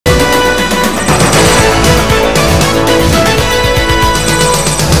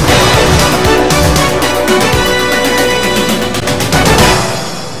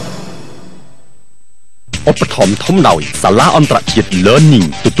ឧបត្ថម្ភធំដោយសាលាអន្តរជាតិ Learning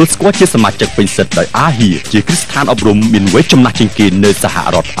ទទួលស្គាល់ជាសមាជិកពេញសិទ្ធិដោយ AHI ជាគ្រឹះស្ថានអប់រំមានវ័យចំណាស់ជាងគេនៅសហ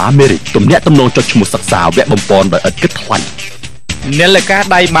រដ្ឋអាមេរិកទំនាក់ទំនងចុះឈ្មោះសិក្សាវគ្គបំពន់ដោយឥតគិតថ្លៃនាឡិកា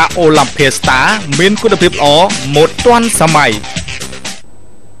ដៃម៉ាអូឡាំភីស្តាមានគុណភាពល្អម៉ូដទាន់សម័យ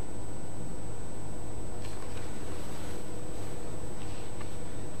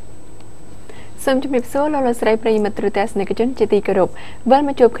សូមជម្រាបសួរលោកស្រីប្រិយមិត្តទូរទស្សនិកជនជាទីគោរពវិលម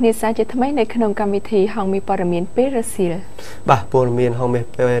កជួបគ្នាសាជាថ្មីនៅក្នុងកម្មវិធីហងមានព័ត៌មានពេលរសៀលបាទព័ត៌មានហងមាន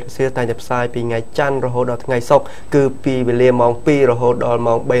ពេលរសៀលតែផ្សាយពីថ្ងៃច័ន្ទរហូតដល់ថ្ងៃសុក្រគឺពីវេលាម៉ោង 2 រហូតដល់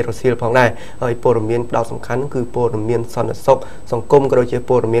ម៉ោង 3 រសៀលផងដែរហើយព័ត៌មានផ្ដោតសំខាន់គឺព័ត៌មានសន្តិសុខសង្គមក៏ដូចជា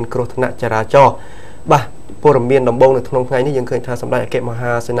ព័ត៌មានគ្រោះថ្នាក់ចរាចរណ៍បាទព័ត៌មានដំបូងនៅក្នុងថ្ងៃនេះយើងឃើញថាសម្ដេចអគ្គម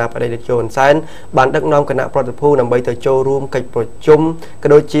ហាសេនាបតីតេជោហ៊ុនសែនបានដឹកនាំគណៈប្រតិភូដើម្បីទៅចូលរួមកិច្ចប្រជុំក៏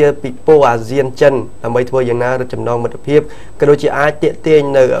ដូចជាពិព័រណ៍អាស៊ានចិនដើម្បីធ្វើយ៉ាងណារឹតចំណងមិត្តភាពក៏ដូចជាអាចទាក់ទាញ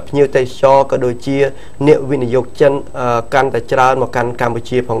នៅភ្ញៀវទេសចរក៏ដូចជាអ្នកវិនិយោគចិនកាន់តែច្រើនមកកាន់កម្ពុ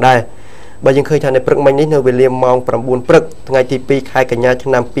ជាផងដែរបើយើងឃើញថានៅព្រឹកមិញនេះនៅវេលាម៉ោង 9 ព្រឹកថ្ងៃទី 2 ខែកញ្ញាឆ្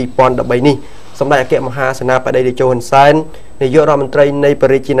នាំ 2013 នេះសម្ដេចអគ្គមហាសេនាបតីតេជោហ៊ុនសែននាយករដ្ឋមន្ត្រីនៃប្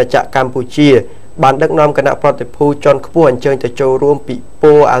រជាជាតិកម្ពុជាបានដឹកនាំគណៈប្រតិភូជាន់ខ្ពស់អញ្ជើញទៅចូលរួមពិ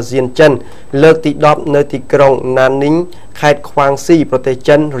ព័រណ៍អាស៊ានចិនលើកទី 10 នៅទីក្រុងណានីងខេត្តខ្វាងស៊ីប្រទេស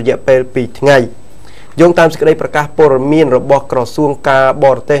ចិនរយៈពេល 2 ថ្ងៃយោងតាមសេចក្តីប្រកាសព័ត៌មានរបស់ក្រសួងការប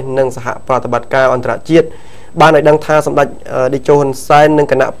រទេសនិងសហប្រតិបត្តិការអន្តរជាតិបានឲ្យដឹងថាសម្ដេចតេជោហ៊ុនសែននិង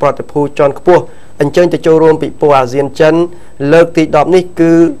គណៈប្រតិភូជាន់ខ្ពស់អញ្ជើញទៅចូលរួមពិព័រណ៍អាស៊ានចិនលើកទី 10 នេះ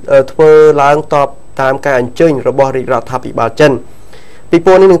គឺធ្វើឡើងតបតាមការអញ្ជើញរបស់រាជរដ្ឋាភិបាលចិនពិ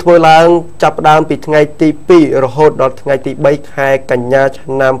ព័រណ៍នេះនឹងធ្វើឡើងចាប់ផ្ដើមពីថ្ងៃទី 2 រហូតដល់ថ្ងៃទី 3 ខែកញ្ញាឆ្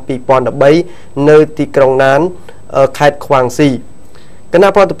នាំ 2013 នៅទីក្រុងណានខេត្តខ្វាងស៊ីគណៈ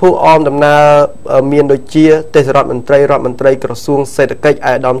ប្រតិភូអមដំណើរមានដូចជាទេសរដ្ឋមន្ត្រីក្រសួងសេដ្ឋកិច្ច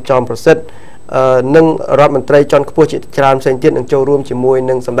អាយដាមចំប្រសិទ្ធនិងរដ្ឋមន្ត្រីជាន់ខ្ពស់ជាច្រើនផ្សេងទៀតនឹងចូលរួមជាមួយ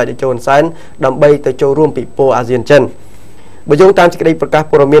នឹងសម្ដេចតេជោហ៊ុនសែនដើម្បីទៅចូលរួមពិព័រណ៍អាស៊ានចិនបើយោងតាមសេចក្តីប្រកាស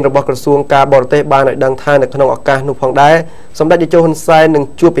ព័ត៌មានរបស់ក្រសួងការបរទេសបានឲ្យដឹងថានៅក្នុងឱកាសនោះផងដែរសម្ដេចតេជោហ៊ុនសែននឹង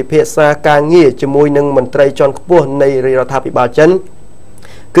ជួបពិភាក្សាការងារជាមួយនឹងមន្ត្រីជាន់ខ្ពស់នៃរាជរដ្ឋាភិបាលចិន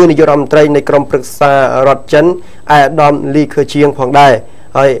គឺនាយករដ្ឋមន្ត្រីនៃក្រមប្រឹក្សារដ្ឋចិនអាយដាមលីខឺជាងផងដែរ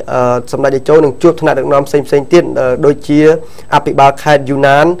ហើយសម្ដេចតេជោនឹងជួបថ្នាក់ដឹកនាំផ្សេងទៀតដូចជាអភិបាលខេត្តយូ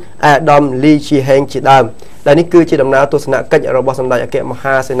ណានអាយដាមលីឈីហេងជាដើមដែលនេះគឺជាដំណើរទស្សនកិច្ចរបស់សម្ដេចអគ្គម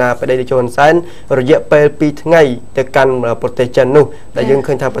ហាសេនាបតីតេជោហ៊ុនសែនរយៈពេល 2 ថ្ងៃទៅកាន់ប្រទេសចិននោះដែលយើង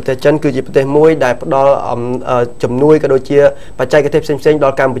ឃើញថាប្រទេសចិនគឺជាប្រទេសមួយដែលផ្ដល់ជំនួយក៏ដូចជាបច្ចេកទេសផ្សេងៗដ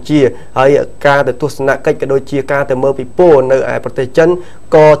ល់កម្ពុជាហើយការទៅទស្សនកិច្ចក៏ដូចជាការទៅមើលពិព័រណ៍នៅឯប្រទេសចិន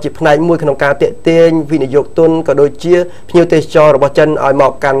ក៏ជាផ្នែកមួយក្នុងការទាក់ទាញវិនិយោគទុនក៏ដូចជាភ្ញៀវទេសចររបស់ចិនឲ្យម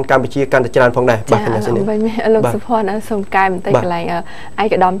កកាន់កម្ពុជាកាន់តែច្រើនផងដែរបាទកញ្ញានេះលោកសុភ័ណ្ឌសូមកែបន្តិចកន្លែងឯ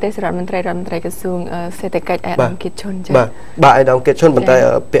កឧត្តមទេសរដ្ឋមន្ត្រីក្រសួងសេដ្ឋកិច្ចអាយដាមគិតឈុនចា៎បាទអាយដាមគិតឈុនប៉ុន្តែ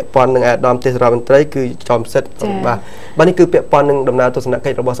ពាក់ព័ន្ធនឹងអាយដាមទេសរដ្ឋមន្ត្រីគឺចំសិទ្ធបាទនេះគឺពាក់ព័ន្ធនឹងដំណើរទស្សនកិ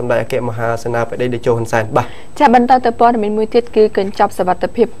ច្ចរបស់សម្ដេចអគ្គមហាសេនាបតីតេជោហ៊ុនសែនបាទចា៎បន្តទៅព័ត៌មានមួយទៀតគឺកញ្ចប់សុវត្ថិ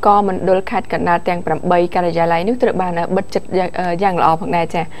ភាពកមណ្ឌលខេត្តកណ្ដាលទាំង 8 ការិយាល័យនោះត្រូវបានបិទជិតយ៉ាងល្អផងដែរ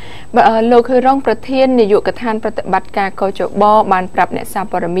ចា៎លោកហឺរងប្រធាននាយកដ្ឋានប្រតិបត្តិការកោជបបានប្រាប់អ្នកសារ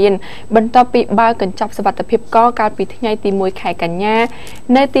ព័ត៌មានបន្ទាប់ពីបើកញ្ចប់សុវត្ថិភាពកកាលពីថ្ងៃទី 1 ខែកញ្ញា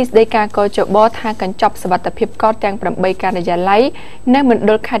នៅទីស្តីការកោជបថាកញ្ចប់សុវត្ថិភាពកទាំង 8 ការិយាល័យនៅមណ្ឌ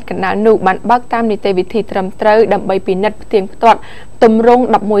លខេត្តកណ្ដាលនោះបានបើកតាមនីតិវិធីត្រឹមត្រូវដើម្បីពិនិត្យផ្ទៀងផ្ទាត់ទម្រង់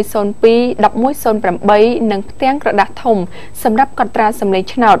 1102 1108 និងផ្ទាំងក្រដាសធំសម្រាប់កត់ត្រាសម្លេង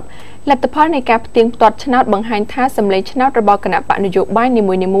ឆ្នោតលទ្ធផលនៃការផ្ទៀងផ្ទាត់ឆ្នោតបង្ហាញថាសម្លេងឆ្នោតរបស់គណៈបកនយោបាយនី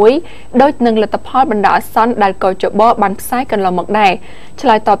មួយៗដូចនឹងលទ្ធផលបណ្ដោះអាសន្នដែលកោជបបានផ្សាយកន្លងមកដែរឆ្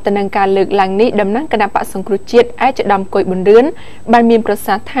លើយតបទៅនឹងការលើកឡើងនេះតំណាងគណៈបកសង្គ្រោះជាតិឯកឧត្តមគុយប៊ុនរឿនបានមានប្រ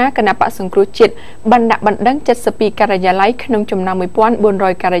សាសន៍ថាគណៈបកសង្គ្រោះជាតិបានដាក់បណ្ដឹង72ការិយាល័យក្នុងចំណោម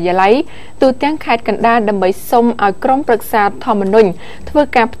 1400 ការិយាល័យទូទាំងខេត្តកណ្ដាលដើម្បីសុំឲ្យក្រុមប្រឹក្សាធម្មនុញ្ញធ្វើ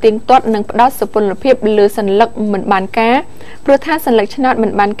ការផ្ទៀងផ្ទាត់និងផ្ដល់សុពលភាពលើសញ្ញាមិនបានការព្រោះថាសញ្ញាឆ្នោតមិ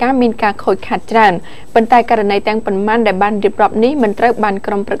នបានការមានការខូចខាតច្រើនប៉ុន្តែករណីទាំងប៉ុន្មានដែលបានរៀបរាប់នេះមិនត្រូវបាន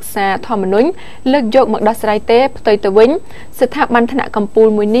ក្រុមប្រឹក្សាធម្មនុញ្ញលើកយកមកដោះស្រាយទេផ្ទុយទៅវិញស្ថាប័នថ្នាក់កម្ពុ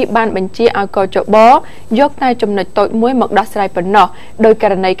ជាមួយនេះបានបញ្ជាឲ្យកោជបយកតែចំណុចតូចមួយមកដោះស្រាយប៉ុណ្ណោះដោយក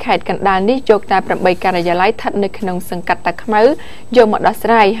រណីខេត្តកណ្ដាលនេះយកតែ 8 ការិយាល័យស្ថិតនៅក្នុងសង្កាត់តាខ្មៅយកមកដោះស្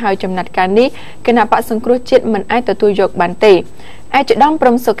រាយហើយចំណាត់ការនេះគណៈបកសង្គ្រោះជាតិមិនអាចទទួលយកបានទេ ឯកឧត្តមព្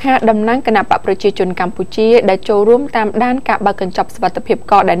រំសុខាតំណាងគណៈបកប្រជាជនកម្ពុជាដែលចូលរួមតាមដានការបើកកញ្ចប់សុវត្ថិភាព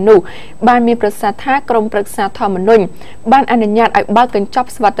កដែលនោះបានមានប្រសាសន៍ថាក្រមប្រឹក្សាធម្មនុញ្ញបានអនុញ្ញាតឲ្យបើកកញ្ចប់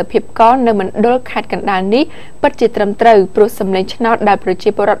សុវត្ថិភាពកនៅមណ្ឌលខេត្តកណ្ដាលនេះពិតជាត្រឹមត្រូវព្រោះសម្លេងឆ្នោតដែលប្រជា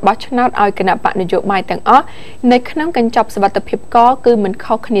ពលរដ្ឋបោះឆ្នោតឲ្យគណៈបកនយោបាយទាំងអស់នៅក្នុងកញ្ចប់សុវត្ថិភាពកគឺមិន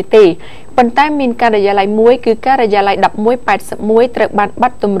ខុសគ្នាទេ ប៉ុន្តែមានការិយាល័យមួយគឺការិយាល័យ1181ត្រូវបានបា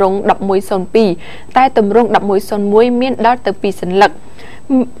ត់ទម្រង់1102តែទម្រង់1101មានដល់ទៅ2សន្លឹក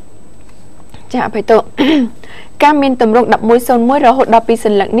ចាអភ័យទោសការមានទម្រង់1101រហូតដល់2ស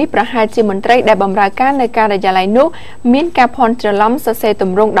ន្លឹកនេះប្រហែលជាមន្ត្រីដែលបម្រើការនៅការិយាល័យនោះមានការភ័ន្តច្រឡំសរសេរទ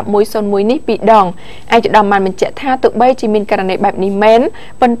ម្រង់1101នេះពីរដងឯកឧត្តមបានបញ្ជាក់ថាទោះបីជាមានករណីបែបនេះមែន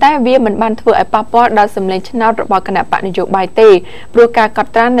ប៉ុន្តែវាមិនបានធ្វើឲ្យប៉ះពាល់ដល់សម្លេងឆ្នោតរបស់គណៈបកនយោបាយទេព្រោះការក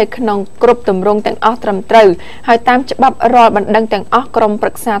ត់ត្រានៅក្នុងគ្រប់ទម្រង់ទាំងអស់ត្រឹមត្រូវហើយតាមច្បាប់រាល់បណ្ដឹងទាំងអស់ក្រមប្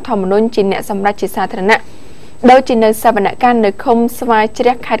រឹក្សាធម្មនុញ្ញជាអ្នកសម្រេចជាសាធារណៈដោយជានៅសវនកម្មនៅឃុំស្វាយជ្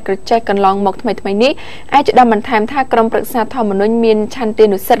រះខេត្តក្រចេះកន្លងមកថ្មីនេះឯកឧត្តមបានថែមថាក្រមប្រឹក្សាធម្មនុញ្ញមានឆន្ទា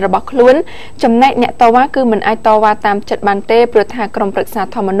នុសិទ្ធិរបស់ខ្លួនចំណែកអ្នកតវ៉ាគឺមិនអាចតវ៉ាតាមចិត្តបានទេព្រោះថាក្រមប្រឹក្សា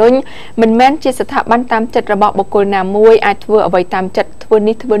ធម្មនុញ្ញមិនមែនជាស្ថាប័នតាមចិត្តរបស់បុគ្គលណាមួយអាចធ្វើអ្វីតាមចិត្តធ្វើ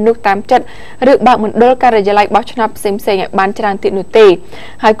នេះធ្វើនោះតាមចិត្តឬបើកមណ្ឌលការិយាល័យបោះឆ្នោតផ្សេងៗឲ្យបានច្រើនទៀតនោះទេ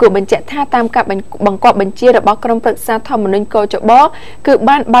ហើយគួរបញ្ជាក់ថាតាមការបង្គាប់បញ្ជារបស់ក្រមប្រឹក្សាធម្មនុញ្ញកោចបគឺ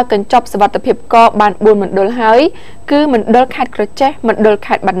បានបើកកញ្ចប់សុវត្ថិភាពកបាន4មណ្ឌលហើយគឺមណ្ឌលខេត្តក្រចេះមណ្ឌល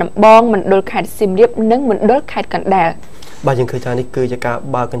ខេត្តបាត់ដំបងមណ្ឌលខេត្តសៀមរាបនិងមណ្ឌលខេត្តកណ្ដាលបាទយើងឃើញថានេះគឺជាការ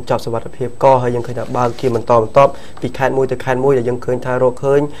បើកកញ្ចប់សុវត្ថិភាពកហើយយើងឃើញថាបើកជាបន្តពីខេត្តមួយទៅខេត្តមួយដែលយើងឃើញថារក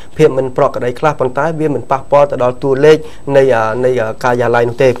ឃើញភាពមិនប្រក្រតីខ្លះប៉ុន្តែវាមិនប៉ះពាល់ទៅដល់តួលេខនៃការិយាល័យ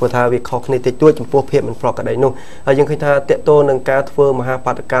នោះទេព្រោះថាវាខុសគ្នាតិចតួចចំពោះភាពមិនប្រក្រតីនោះហើយយើងឃើញថាតកតនឹងការធ្វើមហា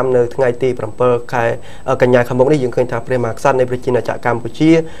បាតកម្មនៅថ្ងៃទី7ខែកញ្ញាខាងមុខនេះយើងឃើញថាព្រះមហាក្សត្រនៃប្រជាណាចក្រកម្ពុ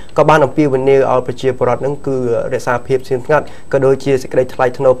ជាក៏បានអំពាវនាវឲ្យប្រជាពលរដ្ឋនឹងគឺរក្សាភាពស្ងៀមស្ងាត់ក៏ដូចជាសេចក្តីថ្លៃ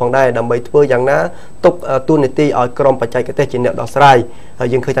ថ្នូរផងដែរដើម្បីធ្វើយ៉ាងណាទុកទូនីតិឲ្យក្រមបច្ចេកទេសជាអ្នកដោះស្រាយហើយ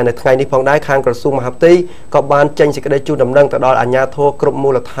យើងឃើញថានៅថ្ងៃនេះផងដែរខាងក្រសួងមហាផ្ទៃក៏បានចេញសេចក្តីជូនដំណឹងទៅដល់អាជ្ញាធរគ្រប់មូ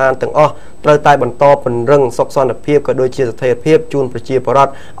លដ្ឋានទាំងអស់ត្រូវតែបន្តពង្រឹងសុខសន្តិភាពក៏ដូចជាស្ថិរភាពជូនប្រជាពលរដ្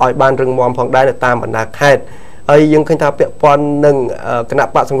ឋឲ្យបានរឹងមាំផងដែរនៅតាមបណ្ដាខេត្តហើយយើងឃើញថាពាក់ព័ន្ធនឹងគណៈ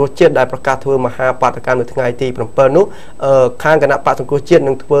បកសង្គ្រោះជាតិដែលប្រកាសធ្វើមហាបាតកម្មនៅថ្ងៃទី7នោះខាងគណៈបកសង្គ្រោះជាតិ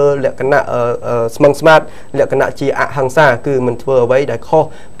នឹងធ្វើលក្ខណៈស្មឹងស្មាតលក្ខណៈជាអហិង្សាគឺមិនធ្វើអ្វីដែលខុស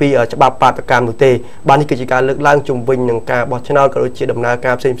ពីច្បាប់បាតកម្មនោះទេបាទនេះគឺជាការលើកឡើងជំវិញនឹងការបោះឆ្នោតក៏ដូចជាដំណើរ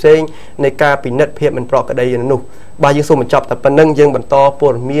ការផ្សេងៗនៃការពិនិត្យភាពមិនប្រក្រតីនោះបាទយើងសូមបញ្ចប់តែប៉ុណ្្នឹងយើងបន្តព័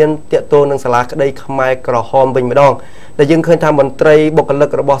ត៌មានទាក់ទងនឹងសាលាក្តីខ្មែរក្រហមវិញម្ដងដែលយើងឃើញថាមន្ត្រីបុគ្គលិក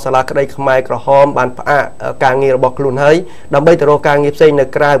របស់សាលាក្តីខ្មែរក្រហមបានផ្អាកការងាររបស់ខ្លួនហើយដើម្បីទៅរកការងារផ្សេងនៅ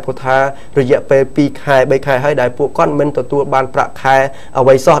ក្រៅព្រោះថារយៈពេល2ខែ3ខែហើយដែលពួកគាត់មិនទទួលបានប្រាក់ខែអ្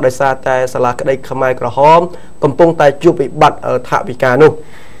វីសោះដោយសារតែសាលាក្តីខ្មែរក្រហមកំពុងតែជួបវិបត្តិថវិកានោះ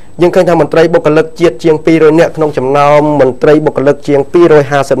យើងឃើញថាមន្ត្រីបុគ្គលិកជាតិជាង200នាក់ក្នុងចំណោមមន្ត្រីបុគ្គលិកជាង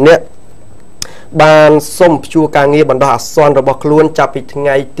250នាក់បានសុំព្យួរការងារបណ្ដោះអាសន្នរបស់ខ្លួនចាប់ពីថ្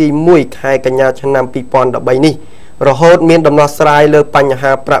ងៃទី1ខែកញ្ញាឆ្នាំ2013នេះរហូតមានដំណោះស្រាយលើបញ្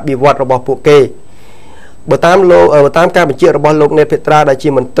ហាប្រាក់បៀវត្សរបស់ពួកគេបើតាមការបញ្ជារបស់លោកនេតភេត្រាដែលជា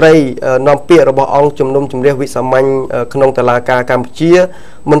មន្ត្រីនាំពាក្យរបស់អង្គជំនុំជម្រះវិសាមញ្ញក្នុងតុលាការកម្ពុជា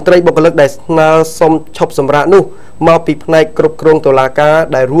មន្ត្រីបុគ្គលិកដែលស្នើសុំឈប់សម្រាកនោះមកពីផ្នែកគ្រប់គ្រងតុលាការ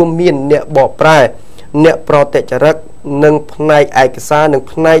ដែលរួមមានអ្នកបកប្រែអ្នកប្រតិចរិតនិងផ្នែកឯកសារនិង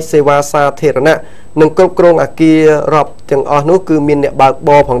ផ្នែកសេវាសាធារណៈនិងគ្រប់គ្រងអគាររាប់ទាំងអស់នោះគឺមានអ្នកបើកប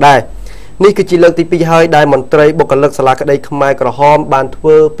រផងដែរនេះគឺជាលើកទី2ហើយដែលមន្ត្រីបុគ្គលិកសាលាក្តីខ្មែរក្រហមបានធ្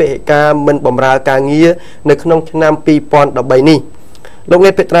វើពហិការមិនបម្រើការងារនៅក្នុងឆ្នាំ2013នេះលោកនេ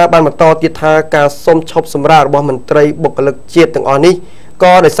តភេត្រាបានបន្តទៀតថាការសុំឈប់សម្រាករបស់មន្ត្រីបុគ្គលិកជាតិទាំងអស់នេះ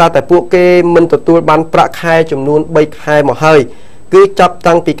ក៏ដោយសារតែពួកគេមិនទទួលបានប្រាក់ខែចំនួន3ខែមកហើយគឺចាប់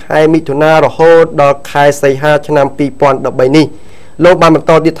តាំងពីខែមិថុនារហូតដល់ខែសីហាឆ្នាំ2013នេះលោកបានបន្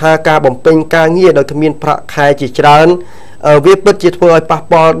តទៀតថាការបំពេញការងារដោយគ្មានប្រាក់ខែជាច្រើនវាពិតជាធ្វើឲ្យប៉ះ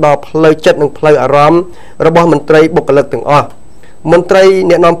ពាល់ដល់ផ្លូវចិត្តនិងផ្លូវអារម្មណ៍របស់មន្ត្រីបុគ្គលិកទាំងអស់មន្ត្រី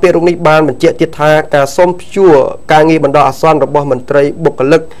អ្នកនាំពាក្យរូបនេះបានបញ្ជាក់ទៀតថាការសុំព្យួរការងារបណ្ដោះអាសន្នរបស់មន្ត្រីបុគ្គ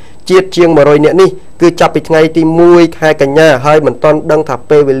លិកជាតិជាង100នាក់នេះគឺចាប់ពីថ្ងៃទី1ខែកញ្ញាហើយមិនទាន់ដឹងថា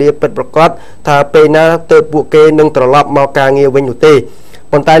ពេលវេលាពិតប្រាកដថាពេលណាទើបពួកគេនឹងត្រឡប់មកការងារវិញនោះទេ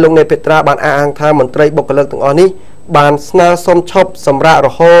ប៉ុន្តែលោកនេតភេត្រាបានអះអាងថាមន្ត្រីបុគ្គលិកទាំងអស់នេះបានស្នើសុំឈប់សម្រាករ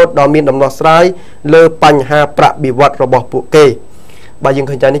ហូតដល់មានដំណោះស្រាយលើបញ្ហាប្រាក់បៀវត្សរបស់ពួកគេបាទយើង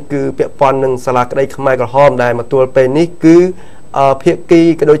ឃើញថានេះគឺពាក់ព័ន្ធនឹងសាលាក្តីខ្មែរក្រហមដែលមកទួលពេលនេះគឺភាគី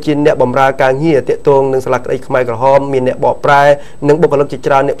ក៏ដូចជាអ្នកបម្រើការងារតាក់ទងនឹងសាលាក្តីខ្មែរក្រហមមានអ្នកបកប្រែនិងបុគ្គលិកជា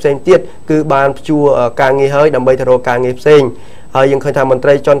ច្រើនអ្នកផ្សេងទៀតគឺបានព្យួរការងារហើយដើម្បីទៅរកការងារផ្សេងហើយយើងឃើញថាមន្ត្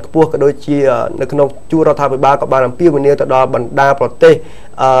រីជាន់ខ្ពស់ក៏ដូចជានៅក្នុងជួររដ្ឋាភិបាលក៏បានអំពាវនាវទៅដល់បណ្ដាប្រទេស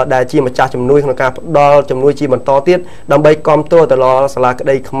ដែលជាម្ចាស់ជំនួយក្នុងការផ្ដល់ជំនួយជាបន្តទៀតដើម្បីគាំទ្រទៅដល់សាលាក្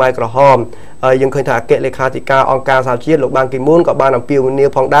តីខ្មែរក្រហម យើងឃើញថាអគ្គលេខាធិការអង្គការសហជាតិលោកបានគីមូនក៏បានអំពាវនាវ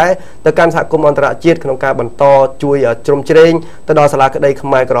ផងដែរទៅកាន់សហគមន៍អន្តរជាតិក្នុងការបន្តជួយជ្រោមជ្រែងទៅដល់សាលាក្តីខ្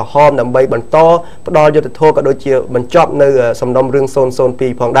មែរក្រហមដើម្បីបន្តផ្ដល់យុត្តិធម៌ក៏ដូចជាបញ្ចប់នៅសំណុំរឿង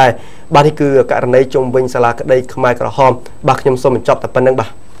002ផងដែរបាទនេះគឺករណីជុំវិញសាលាក្តីខ្មែរក្រហមបាទខ្ញុំសូមបញ្ចប់តែប៉ុណ្្នឹងបា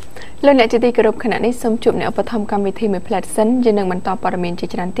ទលោកអ្នកជាទីគោរពខណៈនេះសូមជួបអ្នកឧបត្ថម្ភកម្មវិធីមួយផ្លែតសិនយើងនឹងបន្តព័ត៌មានជា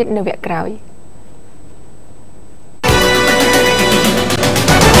ច្រើនទៀតនៅវគ្គក្រោយ